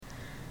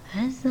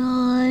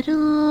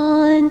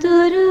هزاران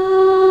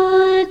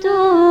درود و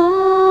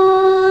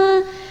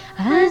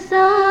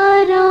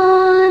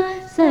هزاران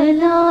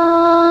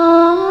سلام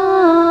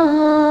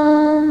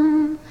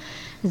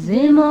ز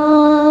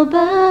ما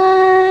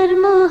بر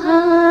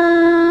محمد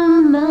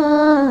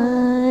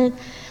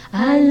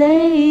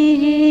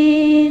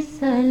علیه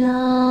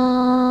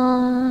السلام،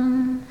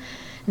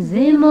 ز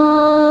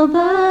ما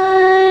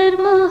بر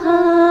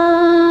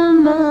محمد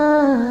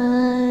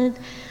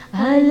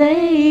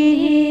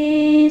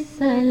علیه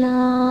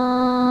السلام.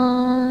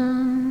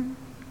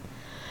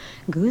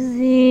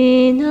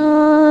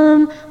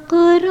 گزینم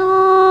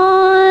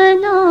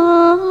قرآن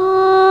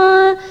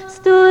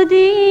است و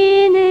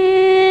دین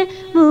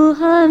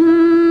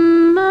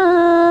محمد،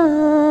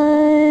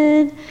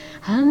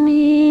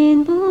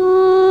 همین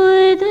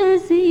بود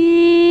از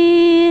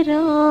ایران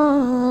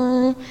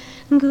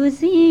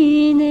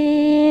گزین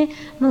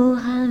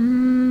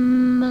محمد.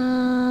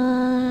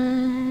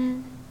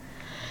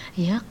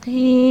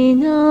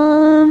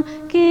 یقینم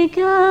که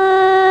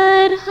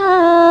گر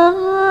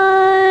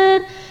هر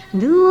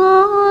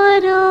دعا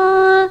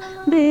را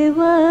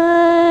بورزم،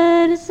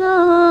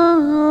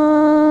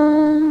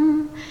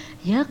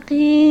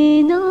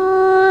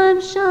 یقینم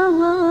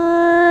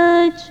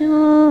شود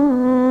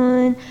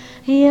چون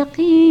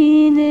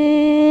یقین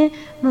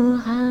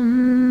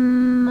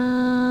محمد.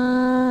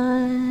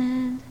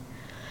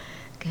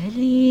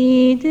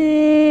 کلید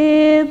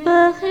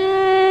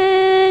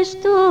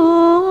بهشت و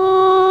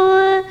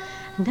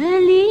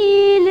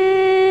دلیل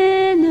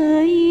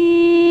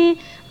نعیمم،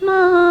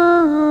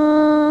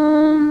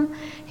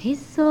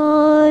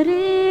 حصار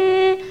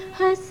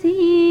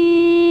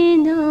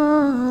حسین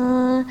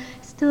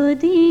است و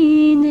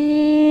دین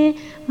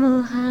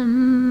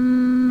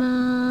محمد.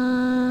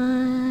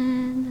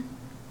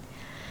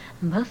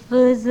 به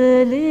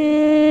فضل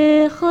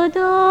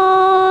خداییست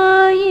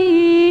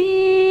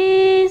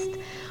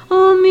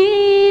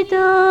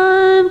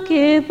امیدم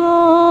که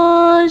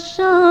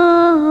باشم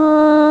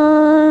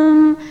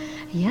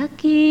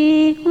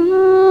یکی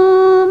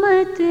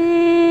امت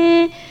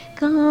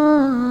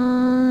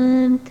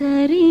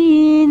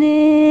کمترین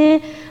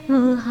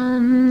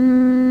محمد.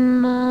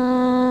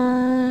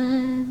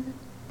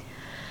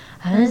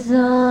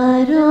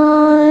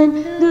 هزاران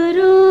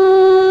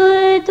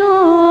درود و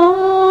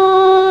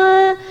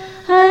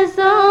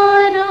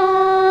هزاران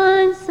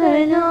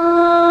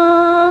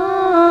سلام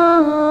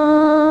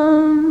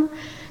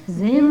ز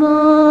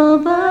ما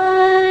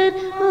بر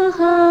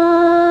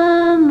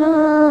محمد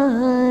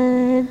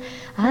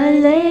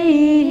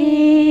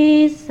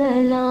علیه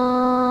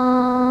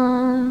السلام،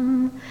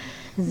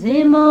 ز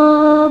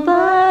ما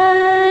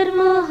بر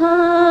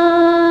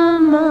محمد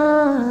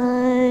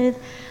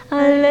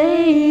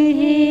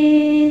علیه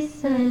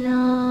السلام.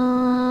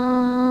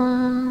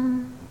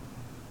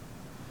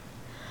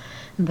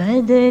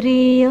 به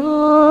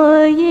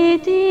دریای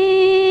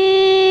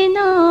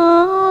دینان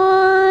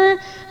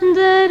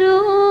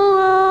درو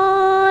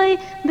آی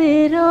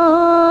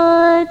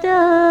برادر،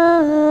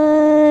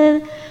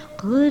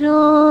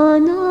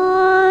 قرآن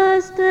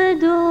است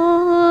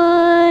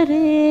دور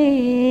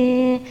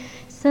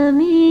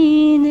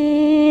زمین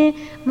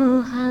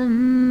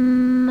محمد.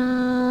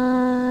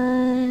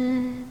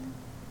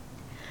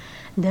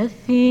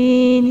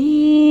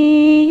 دفینی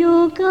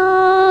و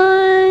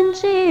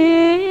گنجی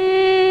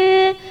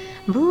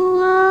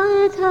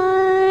بود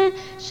هر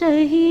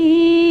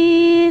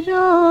شهید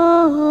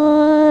را،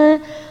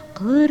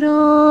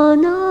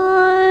 قرآن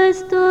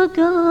است و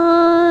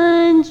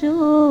گنج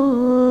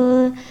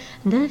و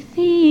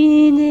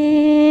دفین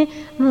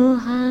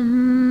محمد.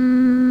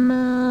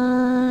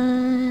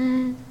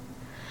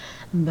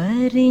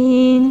 بر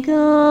این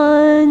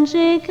گنج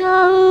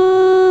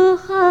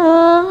گوهر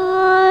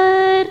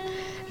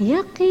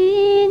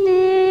یقین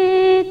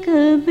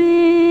که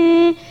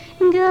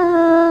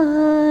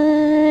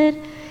بنگر،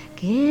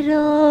 که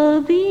را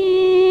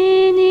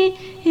بینی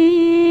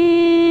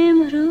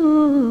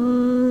امروز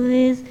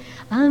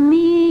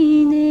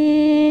امین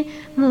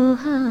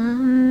محمد.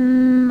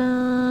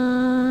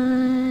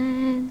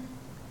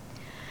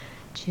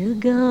 چو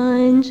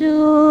گنج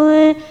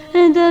و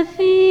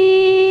دفینات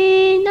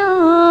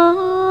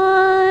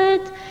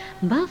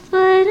به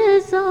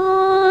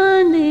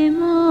فرزند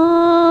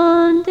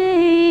مانده،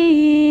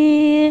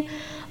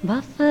 به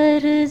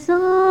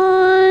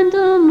فرزند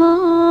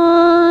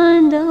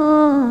مانده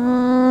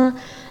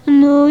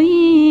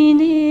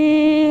نوین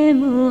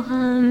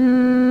محمد.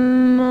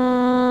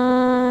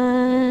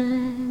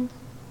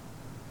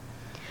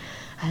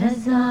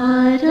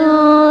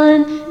 هزاران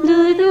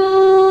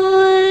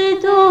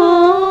درود و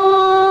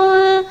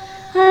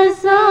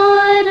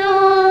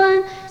هزاران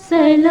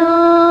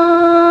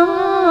سلام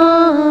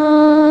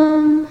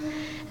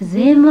ز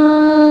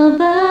ما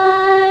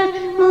بر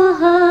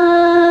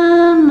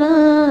محمد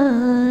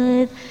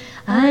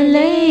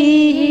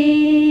علیه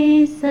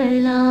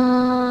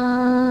السلام،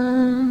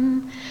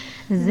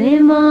 ز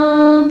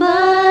ما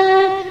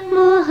بر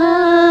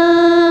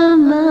محمد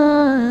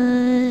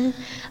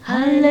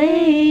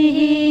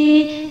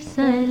علیه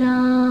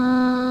السلام.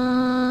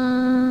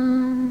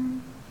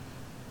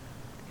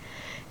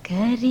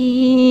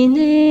 برین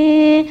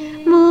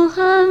محمد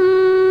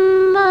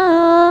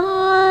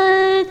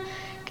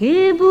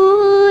که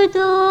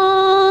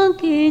بودان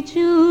که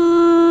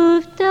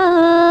جفتش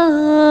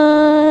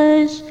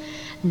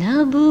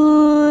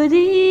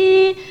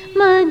نبودی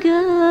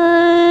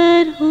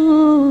مگر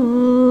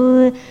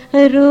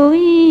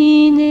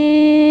روین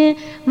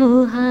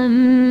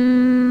محمد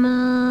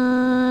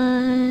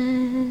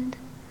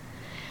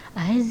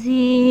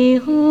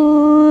ازی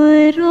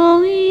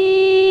روین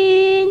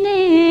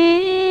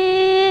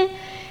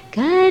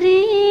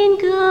کرین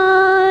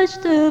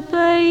گشت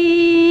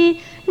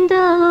پیدا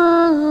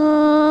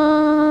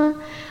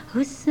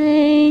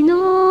حسین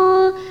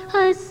و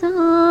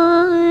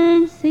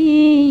حسن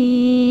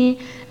سی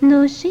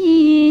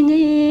نوشین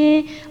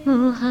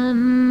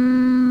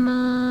محمد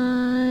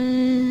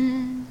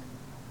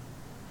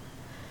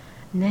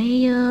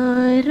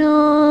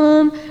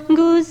نیارم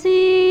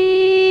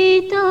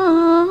گزیدن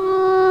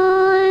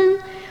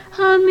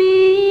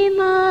همی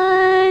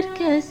مر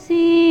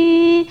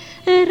کسی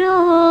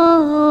را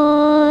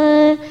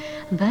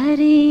بر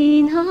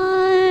این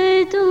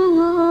هر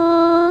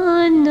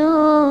دوان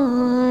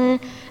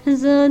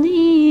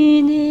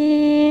نازنین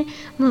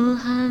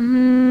محمد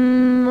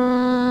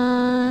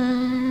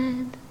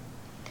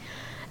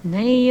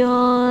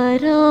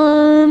نیارم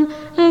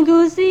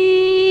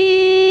گزیدن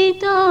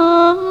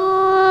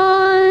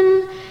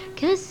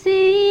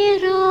کسی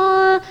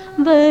را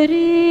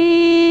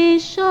بریشان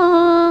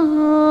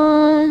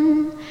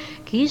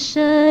که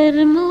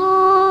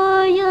شرمایدم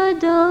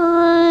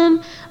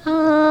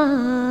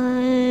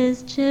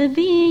از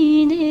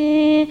جبین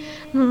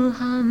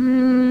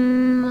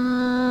محمد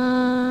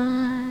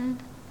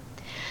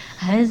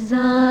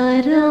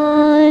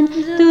هزاران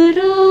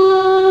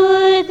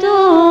درود و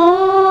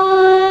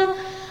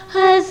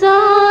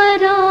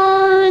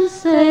هزاران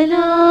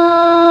سلام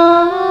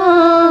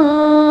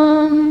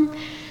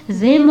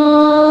ز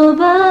ما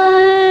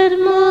بر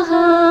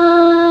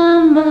محمد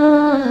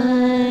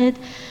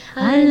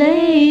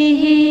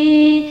علیه